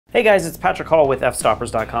Hey guys, it's Patrick Hall with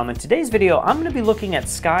Fstoppers.com. In today's video, I'm going to be looking at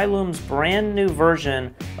Skylum's brand new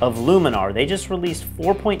version of Luminar. They just released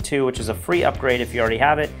 4.2, which is a free upgrade if you already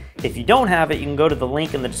have it. If you don't have it, you can go to the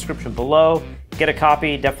link in the description below, get a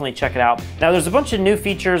copy, definitely check it out. Now there's a bunch of new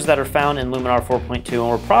features that are found in Luminar 4.2, and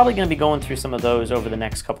we're probably going to be going through some of those over the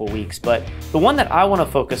next couple weeks, but the one that I want to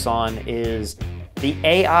focus on is the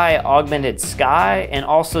AI Augmented Sky and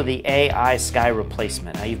also the AI Sky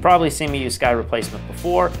Replacement. Now you've probably seen me use Sky Replacement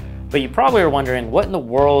before, but you probably are wondering, what in the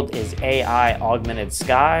world is AI Augmented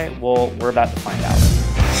Sky? Well, we're about to find out.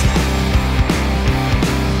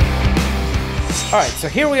 All right, so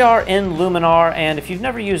here we are in Luminar, and if you've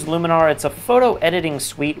never used Luminar, it's a photo editing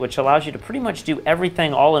suite which allows you to pretty much do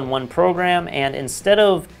everything all in one program, and instead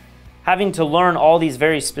of having to learn all these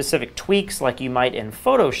very specific tweaks like you might in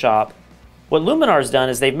Photoshop, what Luminar's done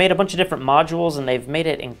is they've made a bunch of different modules and they've made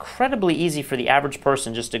it incredibly easy for the average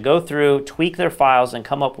person just to go through, tweak their files, and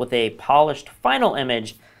come up with a polished final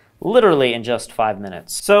image literally in just 5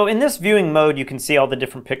 minutes. So in this viewing mode, you can see all the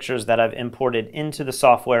different pictures that I've imported into the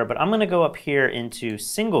software, but I'm going to go up here into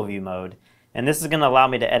single view mode, and this is going to allow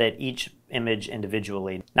me to edit each image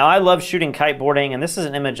individually. Now I love shooting kiteboarding, and this is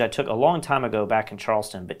an image I took a long time ago back in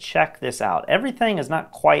Charleston, but check this out. Everything is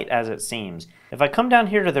not quite as it seems. If I come down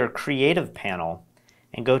here to their creative panel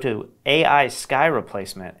and go to AI Sky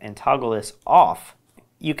Replacement and toggle this off,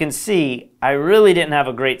 you can see I really didn't have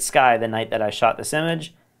a great sky the night that I shot this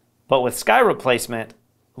image, but with Sky Replacement,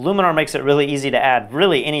 Luminar makes it really easy to add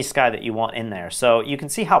really any sky that you want in there. So you can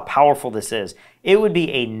see how powerful this is. It would be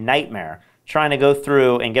a nightmare trying to go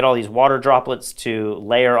through and get all these water droplets to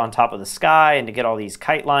layer on top of the sky and to get all these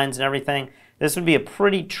kite lines and everything. This would be a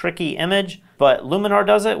pretty tricky image, but Luminar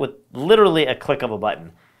does it with literally a click of a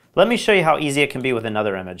button. Let me show you how easy it can be with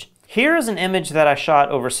another image. Here is an image that I shot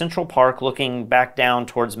over Central Park looking back down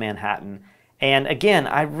towards Manhattan. And again,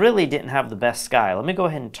 I really didn't have the best sky. Let me go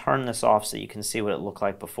ahead and turn this off so you can see what it looked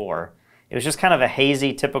like before. It was just kind of a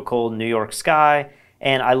hazy, typical New York sky.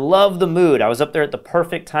 And I love the mood. I was up there at the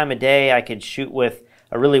perfect time of day. I could shoot with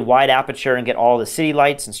a really wide aperture and get all the city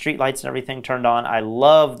lights and street lights and everything turned on. I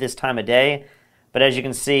love this time of day, but as you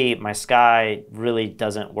can see, my sky really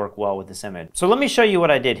doesn't work well with this image. So let me show you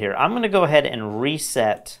what I did here. I'm gonna go ahead and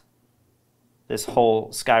reset this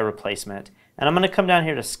whole sky replacement, and I'm gonna come down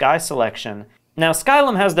here to Sky Selection. Now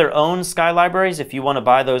Skylum has their own sky libraries if you want to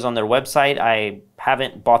buy those on their website. I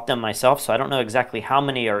haven't bought them myself, so I don't know exactly how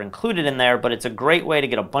many are included in there, but it's a great way to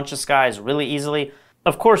get a bunch of skies really easily.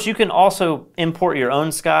 Of course, you can also import your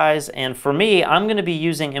own skies, and for me, I'm going to be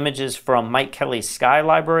using images from Mike Kelly's Sky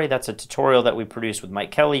Library. That's a tutorial that we produced with Mike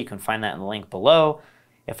Kelly. You can find that in the link below.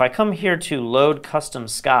 If I come here to Load Custom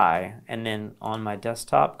Sky, and then on my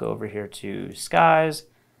desktop, go over here to Skies,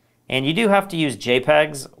 and you do have to use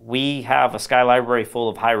JPEGs. We have a Sky Library full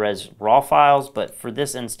of high-res RAW files, but for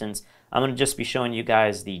this instance, I'm going to just be showing you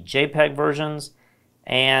guys the JPEG versions.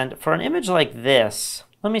 And for an image like this,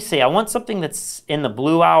 let me see, I want something that's in the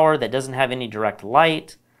blue hour that doesn't have any direct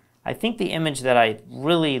light. I think the image that I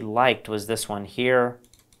really liked was this one here.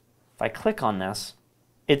 If I click on this,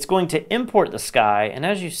 it's going to import the sky, and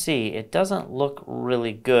as you see, it doesn't look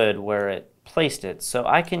really good where it placed it. So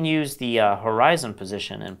I can use the horizon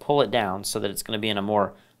position and pull it down so that it's going to be in a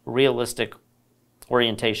more realistic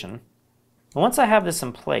orientation. And once I have this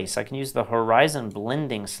in place, I can use the horizon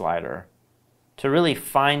blending slider to really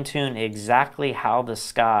fine-tune exactly how the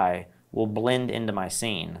sky will blend into my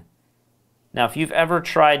scene. Now, if you've ever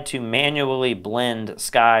tried to manually blend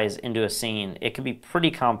skies into a scene, it can be pretty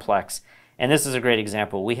complex, and this is a great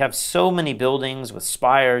example. We have so many buildings with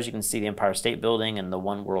spires. You can see the Empire State Building and the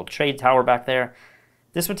One World Trade Tower back there.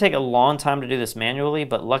 This would take a long time to do this manually,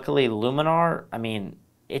 but luckily Luminar, I mean,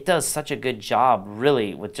 it does such a good job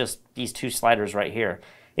really with just these two sliders right here.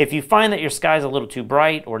 If you find that your sky is a little too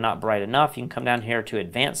bright or not bright enough, you can come down here to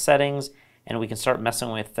Advanced Settings, and we can start messing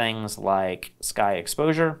with things like sky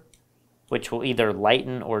exposure, which will either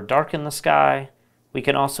lighten or darken the sky. We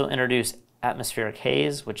can also introduce atmospheric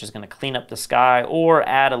haze, which is going to clean up the sky, or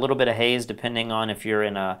add a little bit of haze depending on if you're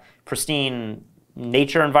in a pristine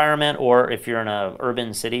nature environment or if you're in an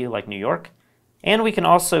urban city like New York. And we can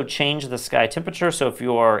also change the sky temperature, so if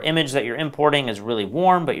your image that you're importing is really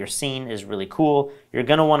warm but your scene is really cool, you're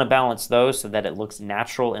going to want to balance those so that it looks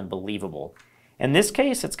natural and believable. In this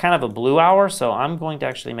case, it's kind of a blue hour, so I'm going to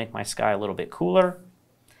actually make my sky a little bit cooler.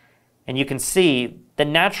 And you can see the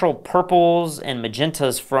natural purples and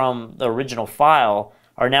magentas from the original file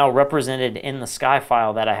are now represented in the sky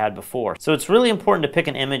file that I had before. So it's really important to pick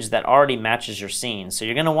an image that already matches your scene. So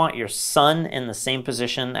you're going to want your sun in the same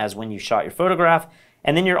position as when you shot your photograph,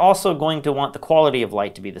 and then you're also going to want the quality of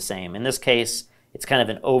light to be the same. In this case, it's kind of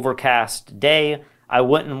an overcast day, I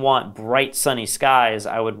wouldn't want bright sunny skies.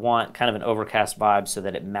 I would want kind of an overcast vibe so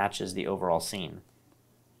that it matches the overall scene.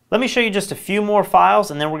 Let me show you just a few more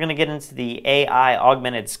files, and then we're going to get into the AI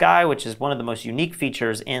Augmented Sky, which is one of the most unique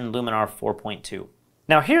features in Luminar 4.2.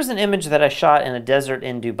 Now here's an image that I shot in a desert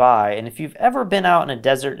in Dubai, and if you've ever been out in a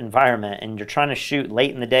desert environment and you're trying to shoot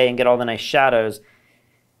late in the day and get all the nice shadows,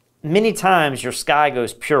 many times your sky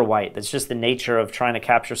goes pure white. That's just the nature of trying to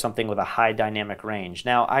capture something with a high dynamic range.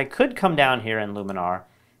 Now I could come down here in Luminar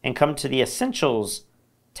and come to the Essentials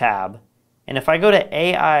tab, and if I go to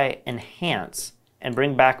AI Enhance and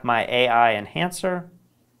bring back my AI Enhancer,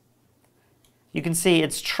 you can see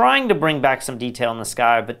it's trying to bring back some detail in the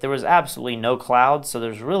sky, but there was absolutely no clouds, so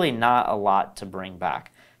there's really not a lot to bring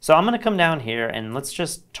back. So I'm going to come down here and let's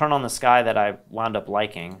just turn on the sky that I wound up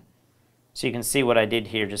liking, so you can see what I did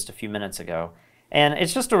here just a few minutes ago. And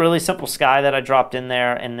it's just a really simple sky that I dropped in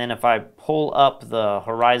there, and then if I pull up the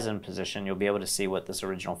horizon position, you'll be able to see what this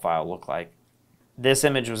original file looked like. This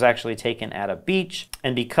image was actually taken at a beach,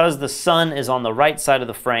 and because the sun is on the right side of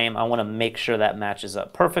the frame, I want to make sure that matches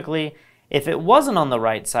up perfectly. If it wasn't on the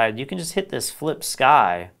right side, you can just hit this flip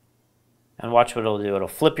sky and watch what it'll do. It'll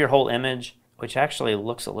flip your whole image, which actually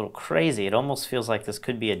looks a little crazy. It almost feels like this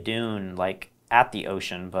could be a dune like at the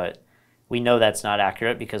ocean, but we know that's not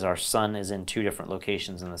accurate because our sun is in two different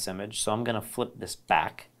locations in this image. So I'm going to flip this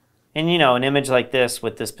back. And you know, an image like this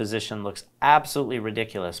with this position looks absolutely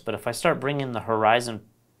ridiculous, but if I start bringing the horizon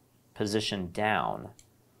position down,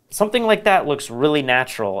 something like that looks really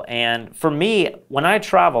natural. And for me, when I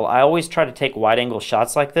travel, I always try to take wide angle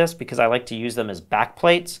shots like this because I like to use them as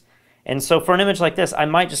backplates. And so for an image like this, I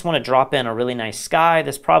might just want to drop in a really nice sky.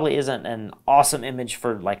 This probably isn't an awesome image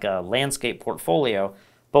for like a landscape portfolio,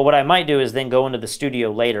 but what I might do is then go into the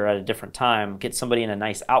studio later at a different time, get somebody in a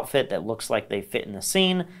nice outfit that looks like they fit in the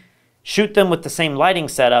scene, shoot them with the same lighting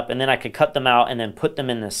setup, and then I could cut them out and then put them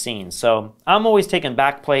in this scene. So I'm always taking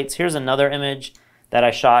back plates. Here's another image that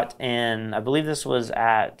I shot in, I believe this was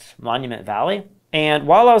at Monument Valley. And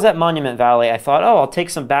while I was at Monument Valley, I thought, oh, I'll take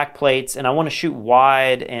some back plates and I want to shoot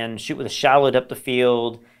wide and shoot with a shallow depth of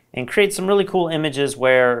field and create some really cool images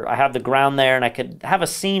where I have the ground there and I could have a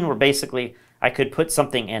scene where basically I could put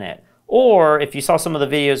something in it. Or if you saw some of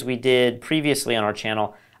the videos we did previously on our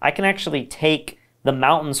channel, I can actually take the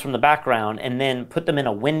mountains from the background and then put them in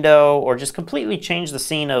a window or just completely change the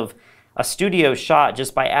scene of a studio shot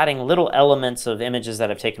just by adding little elements of images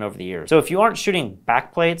that I've taken over the years. So if you aren't shooting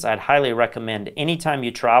backplates, I'd highly recommend anytime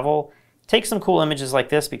you travel, take some cool images like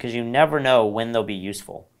this because you never know when they'll be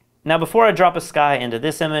useful. Now before I drop a sky into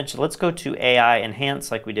this image, let's go to AI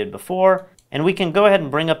Enhance like we did before, and we can go ahead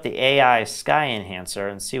and bring up the AI Sky Enhancer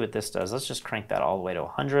and see what this does. Let's just crank that all the way to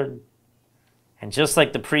 100. And just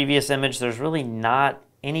like the previous image, there's really not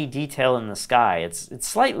any detail in the sky. It's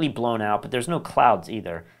slightly blown out, but there's no clouds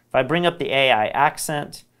either. If I bring up the AI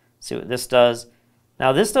Accent, see what this does.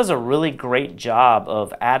 Now this does a really great job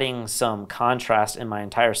of adding some contrast in my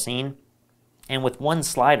entire scene. And with one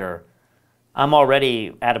slider, I'm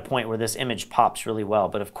already at a point where this image pops really well.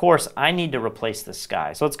 But of course, I need to replace the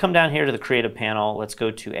sky. So let's come down here to the Creative panel. Let's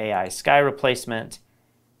go to AI Sky Replacement,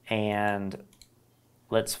 and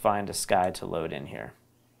let's find a sky to load in here.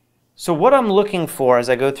 So what I'm looking for as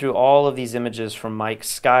I go through all of these images from Mike's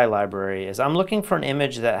sky library is I'm looking for an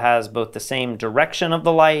image that has both the same direction of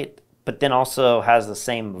the light, but then also has the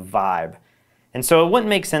same vibe. And so it wouldn't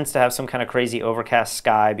make sense to have some kind of crazy overcast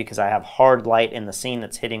sky because I have hard light in the scene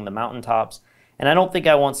that's hitting the mountaintops. And I don't think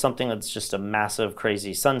I want something that's just a massive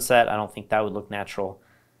crazy sunset. I don't think that would look natural.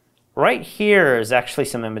 Right here is actually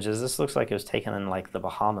some images. This looks like it was taken in like the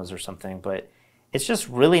Bahamas or something, but it's just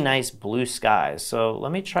really nice blue skies. So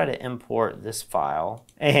let me try to import this file.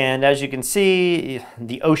 And as you can see,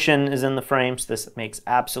 the ocean is in the frame, so this makes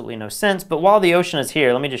absolutely no sense. But while the ocean is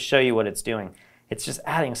here, let me just show you what it's doing. It's just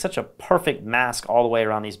adding such a perfect mask all the way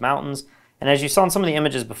around these mountains. And as you saw in some of the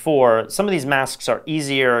images before, some of these masks are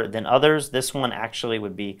easier than others. This one actually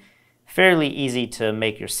would be fairly easy to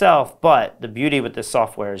make yourself, but the beauty with this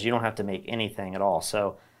software is you don't have to make anything at all.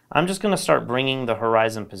 So I'm just gonna start bringing the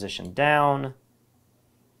horizon position down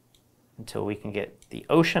until we can get the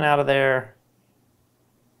ocean out of there.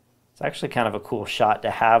 It's actually kind of a cool shot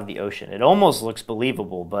to have the ocean. It almost looks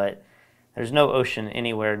believable, but there's no ocean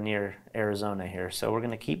anywhere near Arizona here. So we're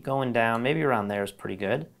gonna keep going down. Maybe around there is pretty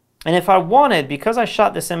good. And if I wanted, because I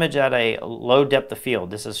shot this image at a low depth of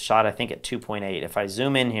field, this is shot I think at 2.8. If I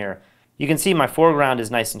zoom in here, you can see my foreground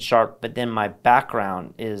is nice and sharp, but then my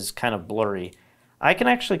background is kind of blurry. I can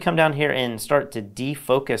actually come down here and start to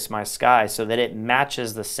defocus my sky so that it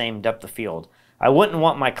matches the same depth of field. I wouldn't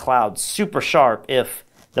want my clouds super sharp if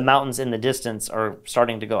the mountains in the distance are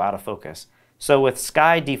starting to go out of focus. So with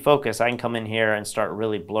sky defocus, I can come in here and start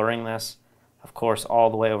really blurring this. Of course, all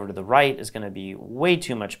the way over to the right is going to be way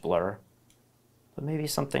too much blur, but maybe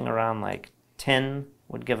something around like 10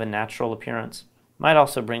 would give a natural appearance. Might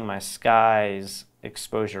also bring my sky's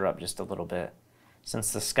exposure up just a little bit,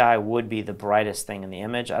 since the sky would be the brightest thing in the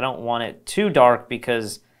image. I don't want it too dark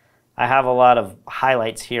because I have a lot of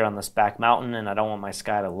highlights here on this back mountain, and I don't want my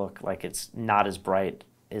sky to look like it's not as bright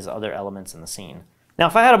as other elements in the scene. Now,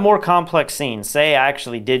 if I had a more complex scene, say I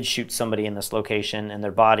actually did shoot somebody in this location and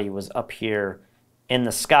their body was up here in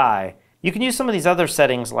the sky, you can use some of these other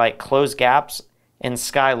settings like close gaps in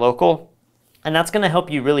Sky Local, and that's going to help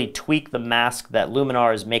you really tweak the mask that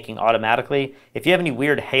Luminar is making automatically. If you have any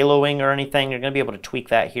weird haloing or anything, you're going to be able to tweak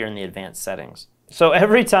that here in the advanced settings. So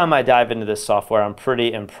every time I dive into this software, I'm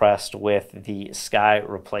pretty impressed with the sky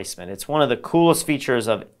replacement. It's one of the coolest features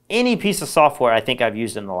of any piece of software I think I've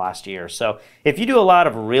used in the last year. So if you do a lot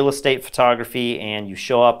of real estate photography and you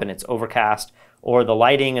show up and it's overcast, or the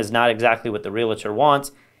lighting is not exactly what the realtor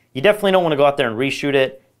wants, you definitely don't want to go out there and reshoot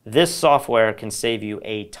it. This software can save you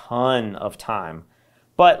a ton of time.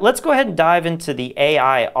 But let's go ahead and dive into the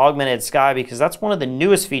AI Augmented Sky, because that's one of the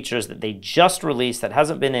newest features that they just released that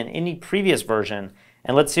hasn't been in any previous version.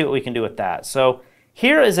 And let's see what we can do with that. So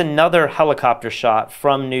here is another helicopter shot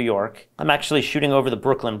from New York. I'm actually shooting over the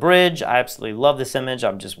Brooklyn Bridge. I absolutely love this image.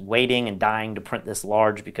 I'm just waiting and dying to print this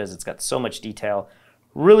large because it's got so much detail.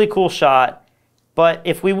 Really cool shot. But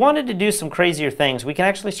if we wanted to do some crazier things, we can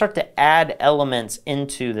actually start to add elements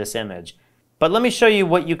into this image. But let me show you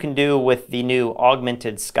what you can do with the new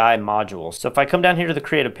Augmented Sky module. So if I come down here to the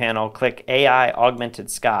Creative panel, click AI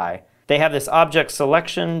Augmented Sky, they have this object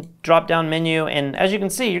selection drop-down menu, and as you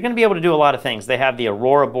can see, you're going to be able to do a lot of things. They have the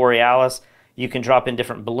Aurora Borealis. You can drop in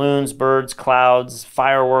different balloons, birds, clouds,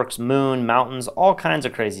 fireworks, moon, mountains, all kinds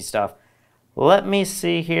of crazy stuff. Let me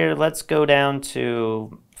see here. Let's go down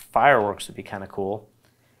to fireworks would be kind of cool.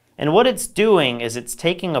 And what it's doing is it's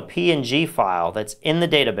taking a PNG file that's in the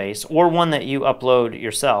database, or one that you upload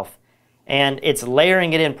yourself, and it's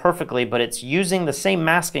layering it in perfectly, but it's using the same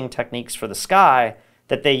masking techniques for the sky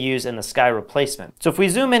that they use in the sky replacement. So if we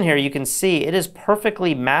zoom in here, you can see it is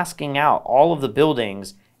perfectly masking out all of the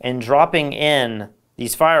buildings and dropping in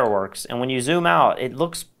these fireworks. And when you zoom out, it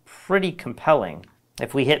looks pretty compelling.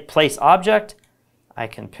 If we hit Place Object, I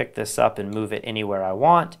can pick this up and move it anywhere I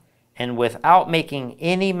want. And without making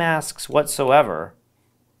any masks whatsoever,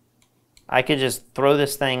 I could just throw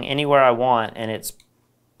this thing anywhere I want and it's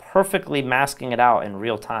perfectly masking it out in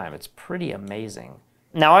real time. It's pretty amazing.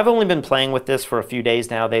 Now, I've only been playing with this for a few days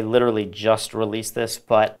now. They literally just released this,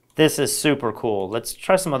 but this is super cool. Let's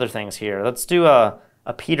try some other things here. Let's do a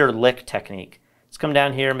Peter Lick technique. Let's come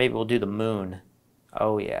down here. Maybe we'll do the moon.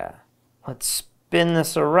 Oh, yeah. Let's spin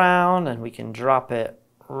this around and we can drop it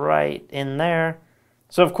right in there.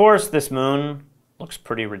 So of course this moon looks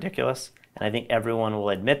pretty ridiculous, and I think everyone will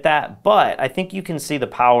admit that, but I think you can see the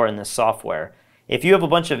power in this software. If you have a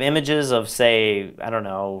bunch of images of, say, I don't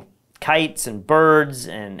know, kites and birds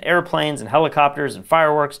and airplanes and helicopters and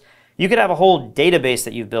fireworks, you could have a whole database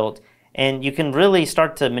that you've built, and you can really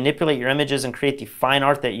start to manipulate your images and create the fine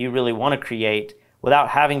art that you really want to create without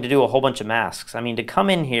having to do a whole bunch of masks. I mean, to come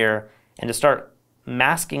in here and to start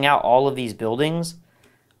masking out all of these buildings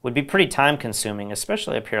would be pretty time consuming,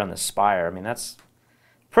 especially up here on the spire. I mean, that's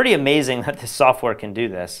pretty amazing that this software can do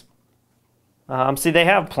this. See, they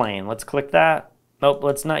have plane. Let's click that. Nope,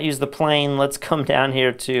 let's not use the plane. Let's come down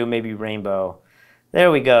here to maybe rainbow. There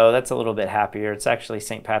we go. That's a little bit happier. It's actually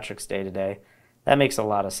St. Patrick's Day today. That makes a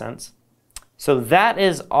lot of sense. So that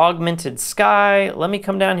is Augmented Sky. Let me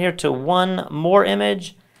come down here to one more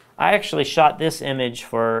image. I actually shot this image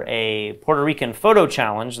for a Puerto Rican photo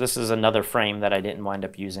challenge. This is another frame that I didn't wind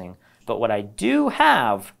up using. But what I do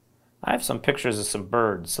have, I have some pictures of some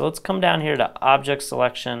birds. So let's come down here to Object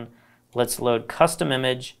Selection. Let's load Custom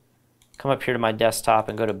Image. Come up here to my desktop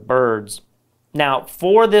and go to Birds. Now,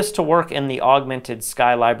 for this to work in the Augmented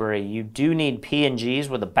Sky library, you do need PNGs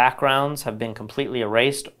where the backgrounds have been completely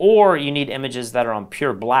erased, or you need images that are on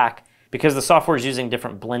pure black, because the software is using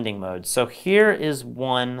different blending modes. So here is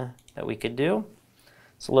one that we could do.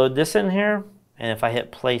 Let's load this in here, and if I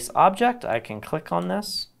hit Place Object, I can click on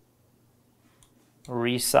this,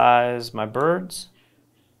 resize my birds,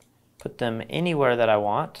 put them anywhere that I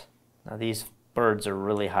want. Now these birds are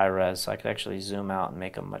really high res, so I could actually zoom out and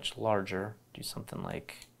make them much larger. Do something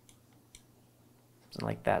like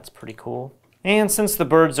that. It's pretty cool. And since the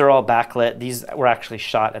birds are all backlit, these were actually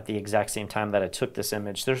shot at the exact same time that I took this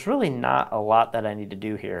image. There's really not a lot that I need to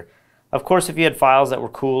do here. Of course, if you had files that were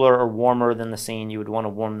cooler or warmer than the scene, you would want to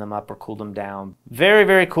warm them up or cool them down. Very,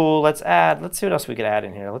 very cool. Let's see what else we could add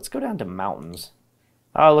in here. Let's go down to mountains.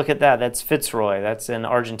 Oh, look at that. That's Fitzroy. That's in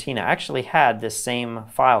Argentina. I actually had this same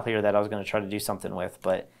file here that I was going to try to do something with,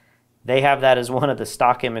 but they have that as one of the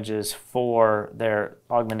stock images for their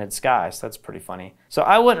Augmented Sky, so that's pretty funny. So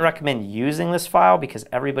I wouldn't recommend using this file because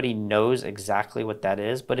everybody knows exactly what that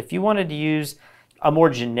is, but if you wanted to use a more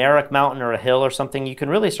generic mountain or a hill or something, you can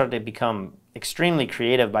really start to become extremely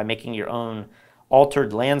creative by making your own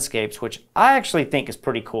altered landscapes, which I actually think is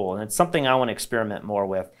pretty cool, and it's something I want to experiment more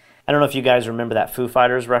with. I don't know if you guys remember that Foo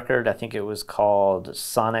Fighters record. I think it was called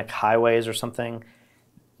Sonic Highways or something.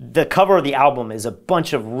 The cover of the album is a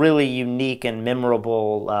bunch of really unique and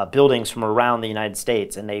memorable buildings from around the United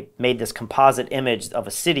States, and they made this composite image of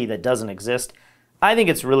a city that doesn't exist. I think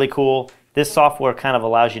it's really cool. This software kind of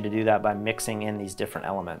allows you to do that by mixing in these different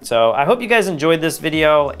elements. So I hope you guys enjoyed this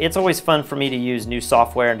video. It's always fun for me to use new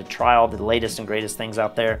software and to try all the latest and greatest things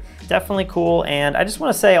out there. Definitely cool. And I just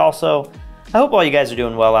want to say also, I hope all you guys are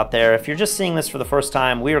doing well out there. If you're just seeing this for the first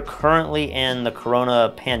time, we are currently in the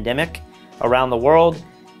corona pandemic around the world.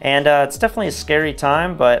 And it's definitely a scary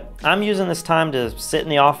time, but I'm using this time to sit in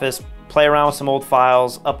the office, play around with some old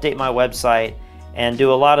files, update my website, and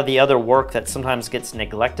do a lot of the other work that sometimes gets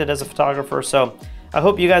neglected as a photographer. So I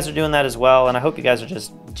hope you guys are doing that as well, and I hope you guys are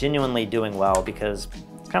just genuinely doing well because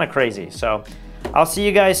it's kind of crazy. So I'll see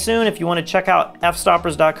you guys soon. If you want to check out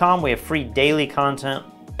fstoppers.com, we have free daily content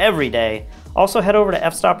every day. Also head over to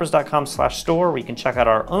fstoppers.com/store where you can check out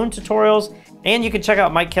our own tutorials, and you can check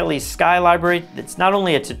out Mike Kelly's Sky library. It's not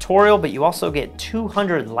only a tutorial, but you also get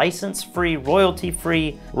 200 license-free,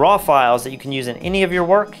 royalty-free raw files that you can use in any of your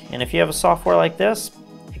work. And if you have a software like this,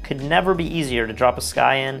 it could never be easier to drop a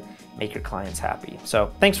Sky in, make your clients happy.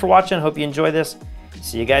 So thanks for watching. Hope you enjoy this.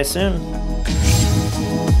 See you guys soon.